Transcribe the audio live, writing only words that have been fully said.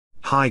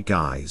Hi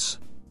guys.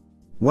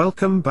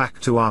 Welcome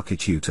back to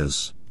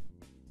architutors.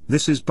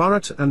 This is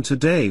Bharat, and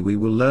today we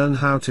will learn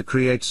how to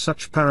create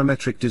such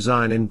parametric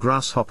design in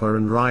Grasshopper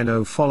and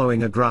Rhino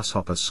following a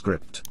Grasshopper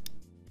script.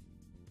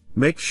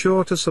 Make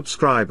sure to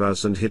subscribe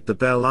us and hit the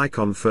bell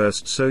icon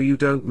first so you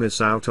don't miss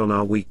out on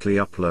our weekly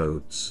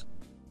uploads.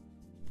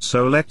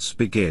 So let's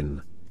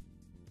begin.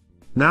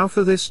 Now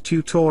for this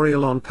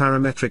tutorial on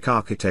parametric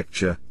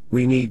architecture,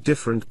 we need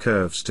different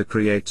curves to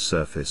create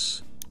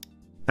surface.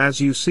 As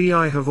you see,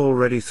 I have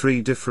already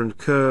 3 different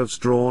curves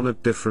drawn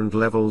at different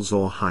levels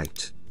or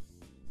height.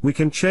 We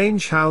can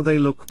change how they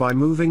look by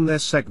moving their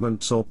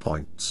segments or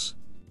points.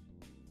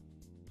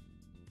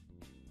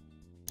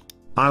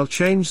 I'll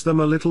change them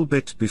a little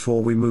bit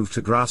before we move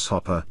to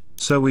Grasshopper,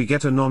 so we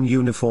get a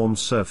non-uniform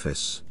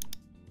surface.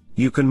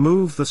 You can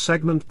move the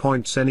segment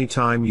points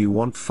anytime you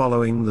want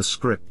following the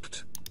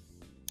script.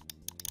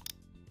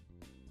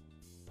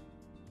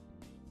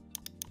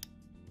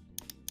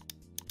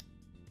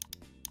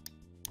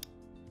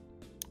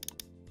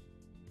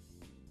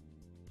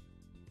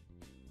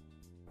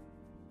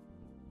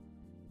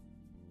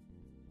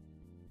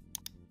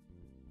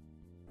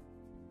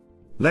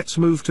 Let's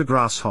move to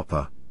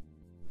Grasshopper.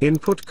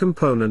 Input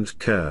component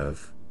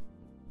curve.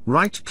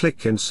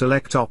 Right-click and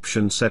select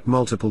option Set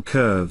multiple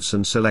curves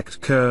and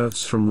select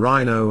curves from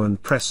Rhino and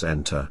press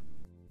enter.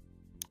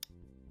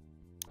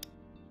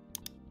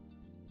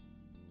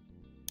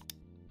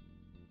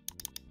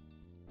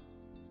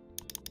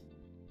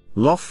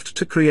 Loft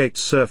to create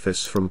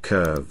surface from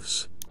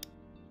curves.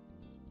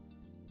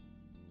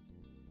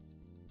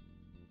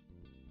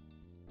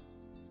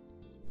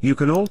 You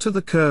can alter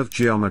the curve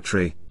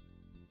geometry.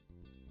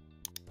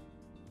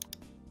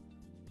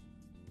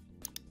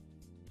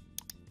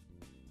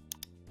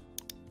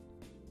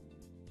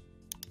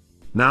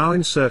 Now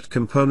insert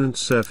component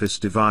surface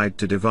divide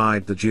to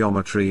divide the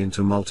geometry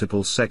into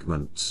multiple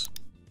segments.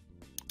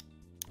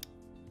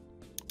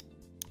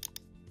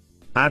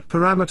 Add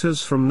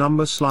parameters from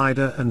number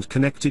slider and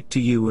connect it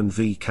to U and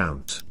V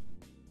count.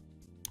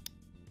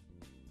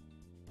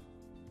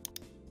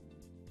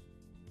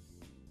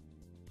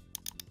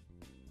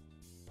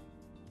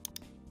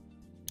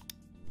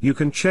 You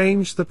can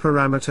change the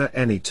parameter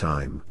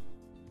anytime.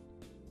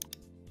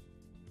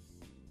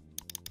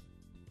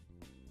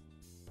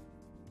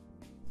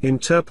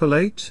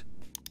 Interpolate.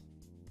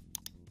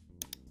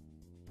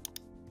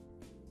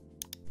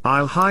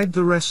 I'll hide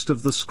the rest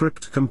of the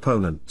script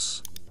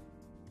components.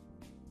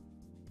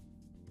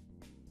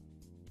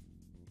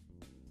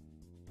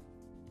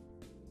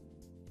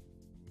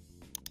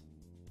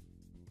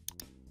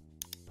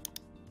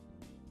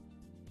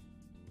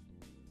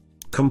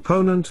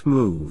 Component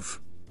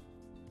move.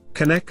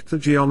 Connect the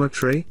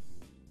geometry.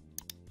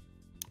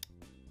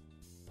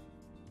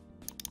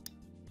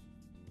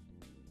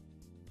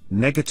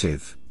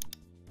 Negative.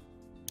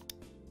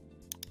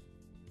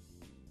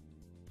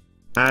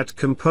 Add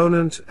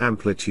component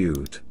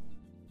amplitude.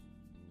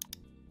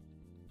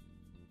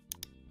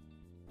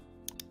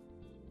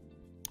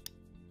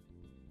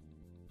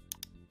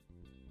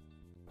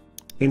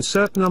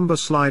 Insert number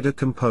slider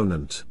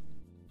component.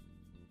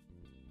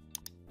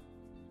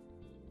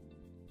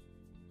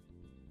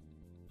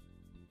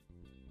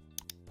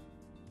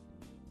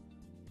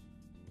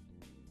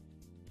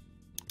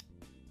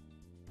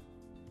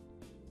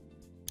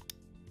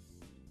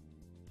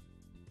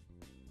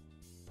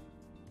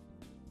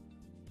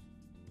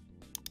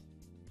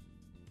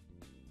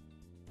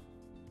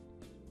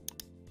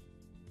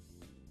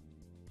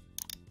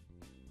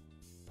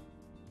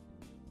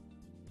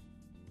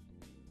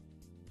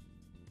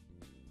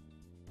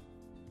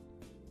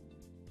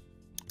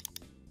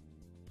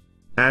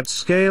 Add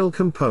scale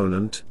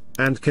component,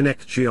 and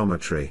connect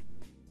geometry.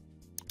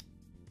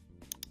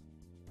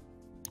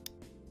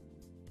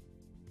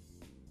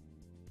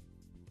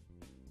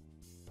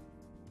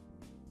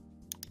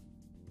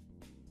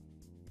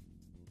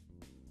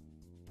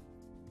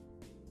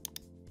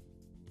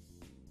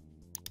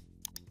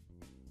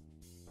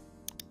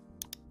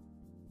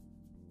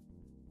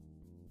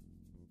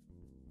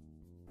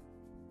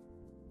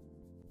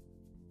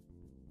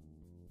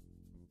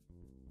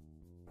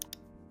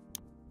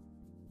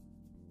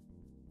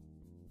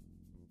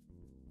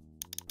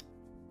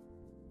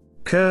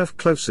 Curve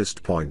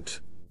closest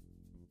point.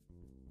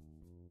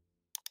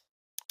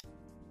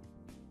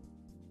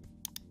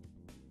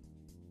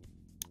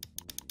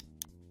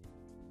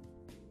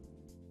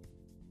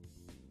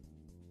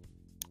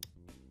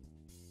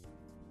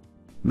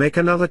 Make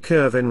another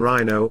curve in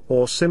Rhino,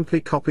 or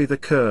simply copy the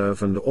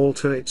curve and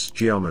alter its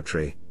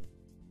geometry.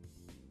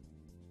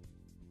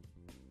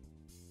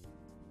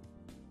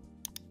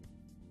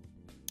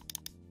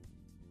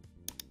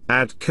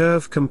 Add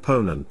curve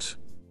component.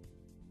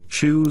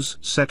 Choose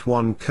Set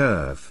one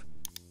curve.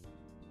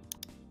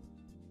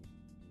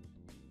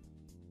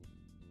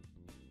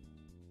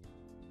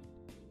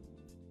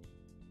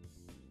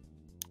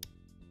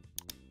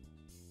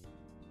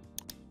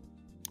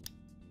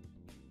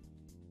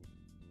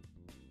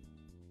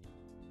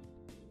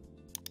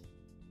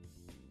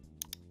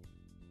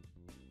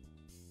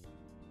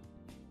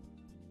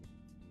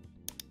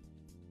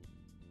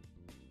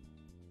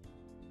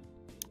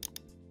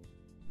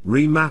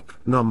 Remap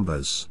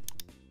numbers.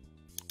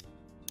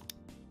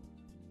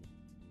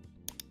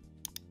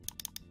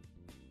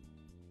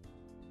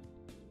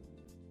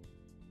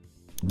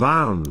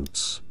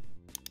 Bounds.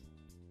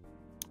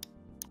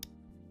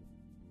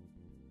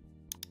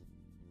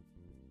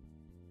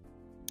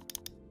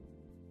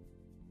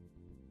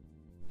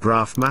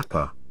 Graph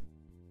mapper.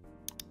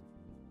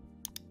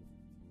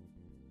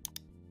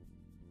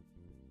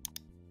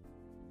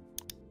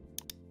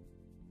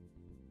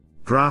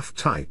 Graph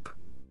type.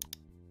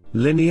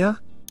 Linear.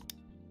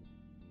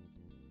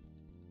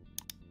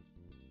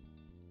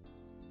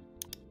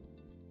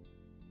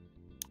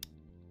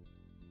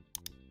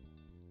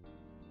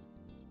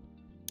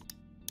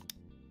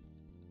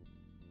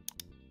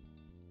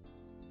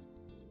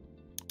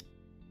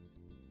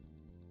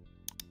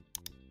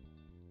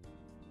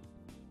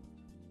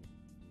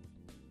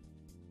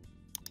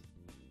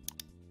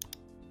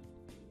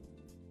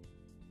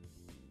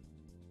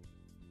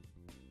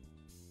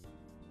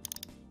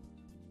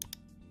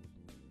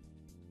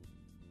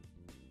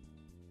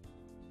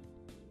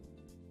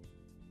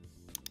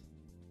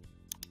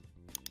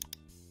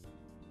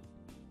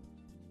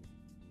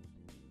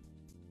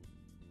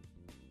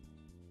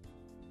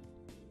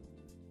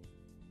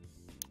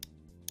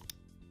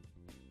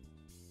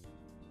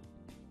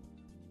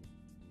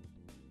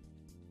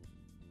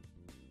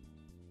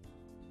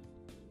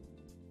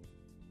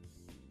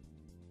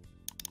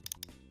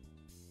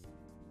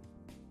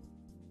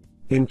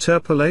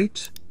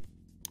 Interpolate.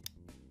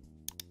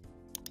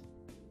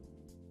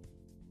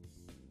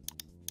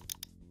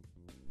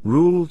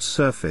 Ruled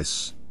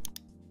surface.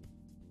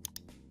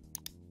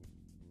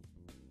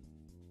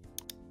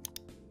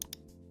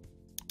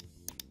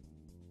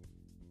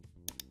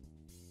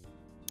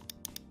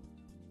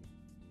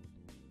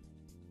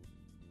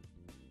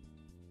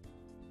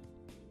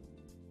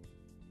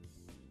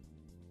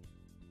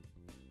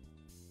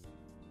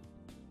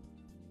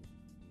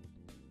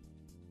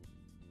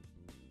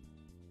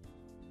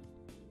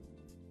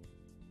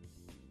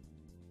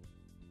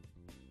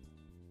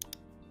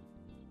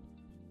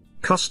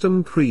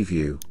 Custom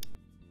preview.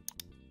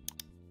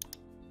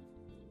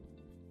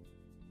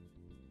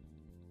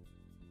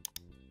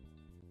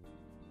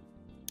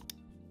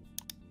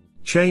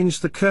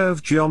 Change the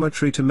curve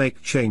geometry to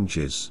make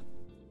changes.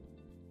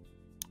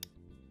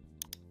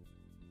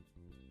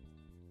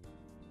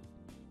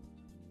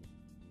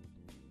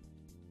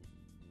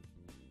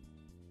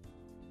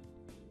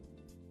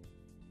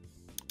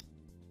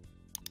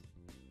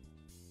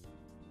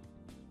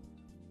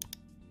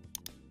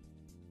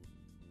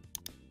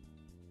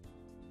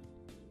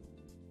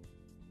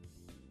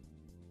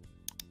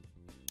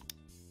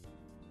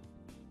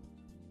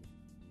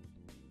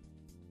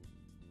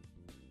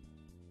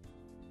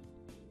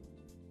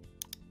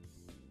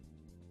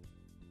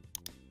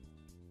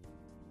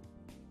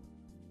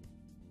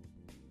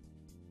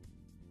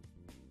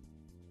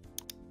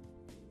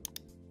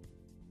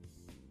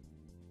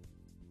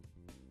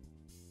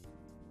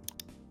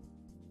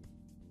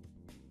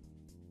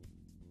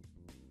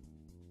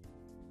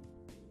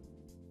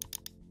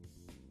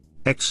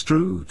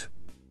 Extrude.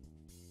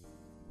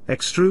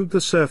 Extrude the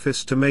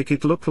surface to make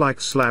it look like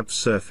slab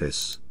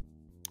surface.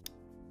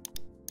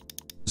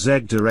 Z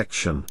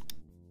direction.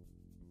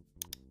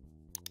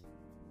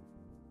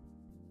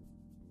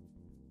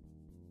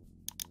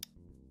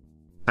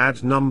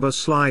 Add number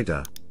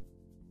slider.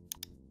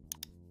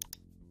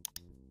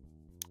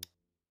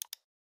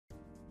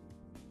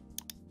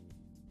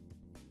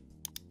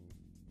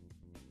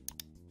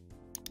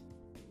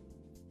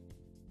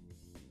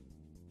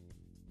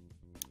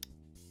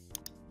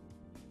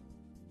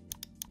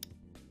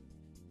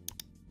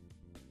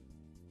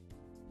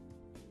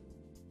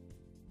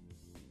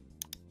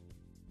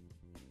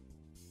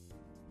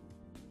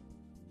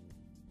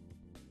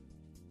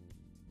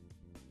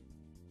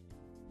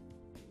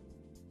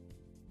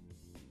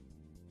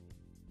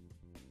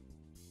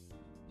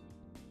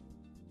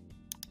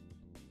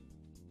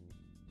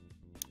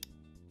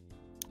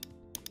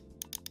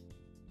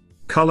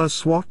 Color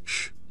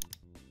swatch.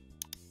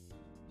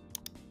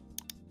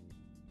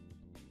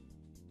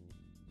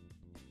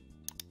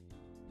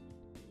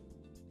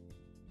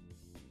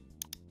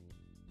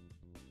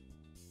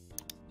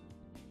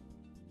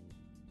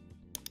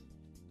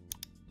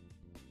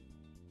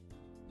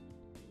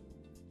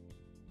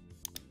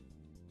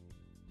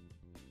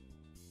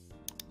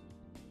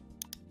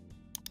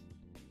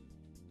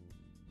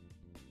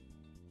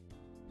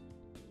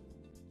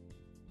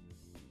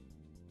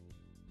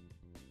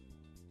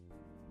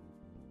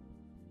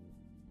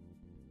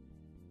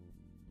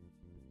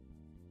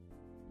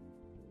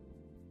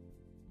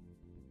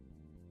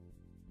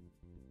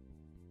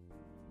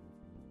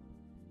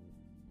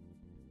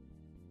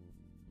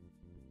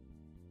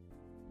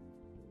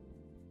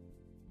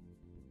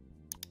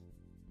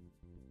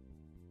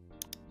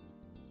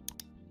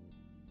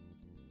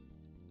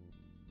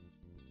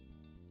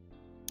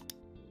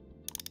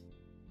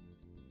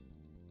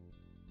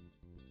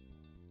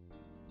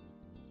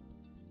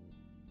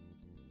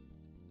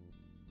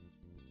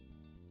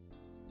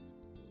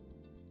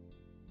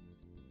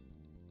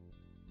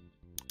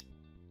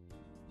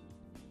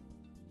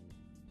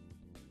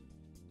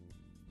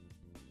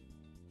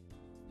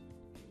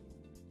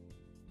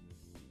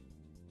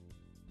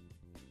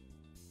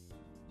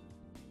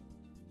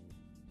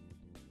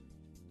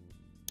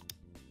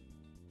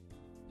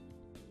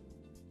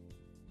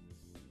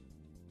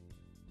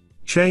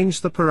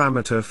 Change the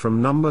parameter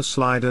from number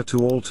slider to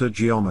alter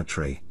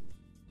geometry.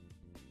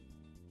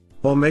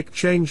 Or make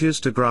changes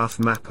to graph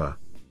mapper.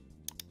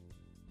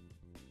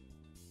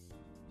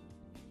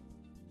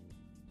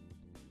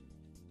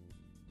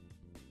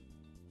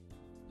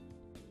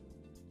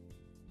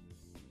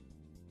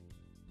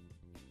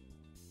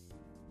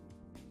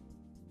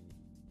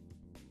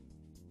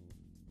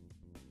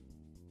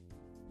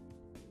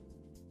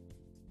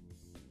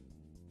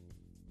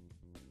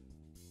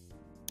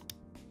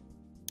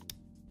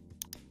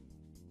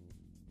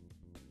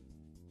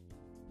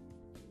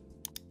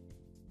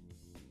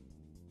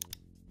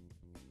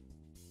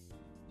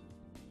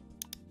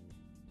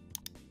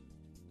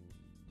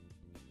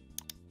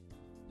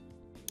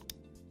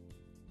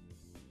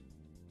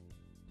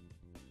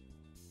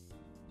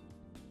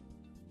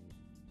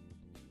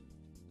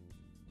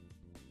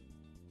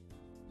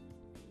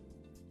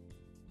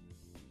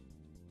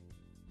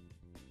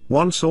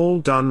 Once all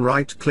done,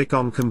 right-click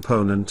on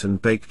component and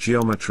bake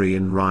geometry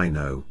in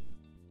Rhino.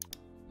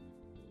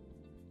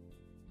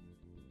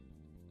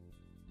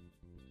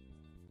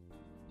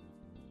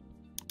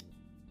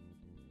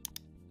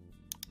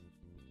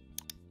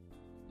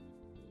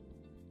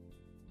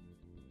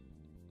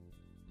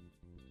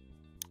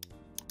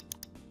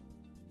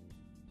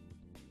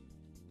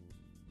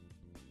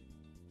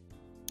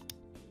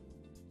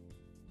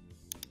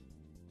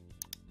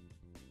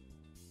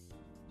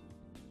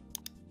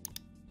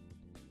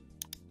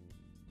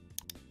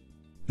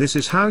 This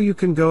is how you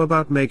can go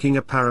about making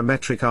a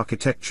parametric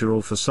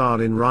architectural facade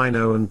in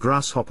Rhino and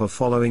Grasshopper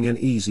following an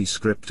easy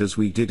script as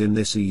we did in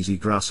this easy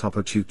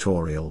Grasshopper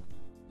tutorial.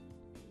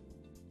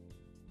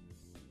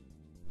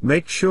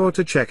 Make sure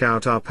to check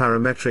out our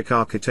parametric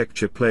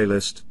architecture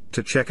playlist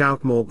to check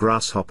out more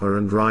Grasshopper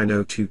and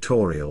Rhino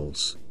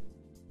tutorials.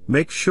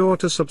 Make sure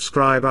to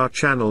subscribe our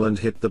channel and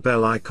hit the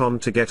bell icon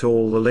to get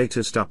all the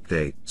latest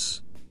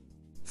updates.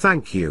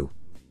 Thank you.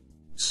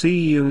 See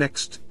you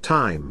next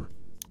time.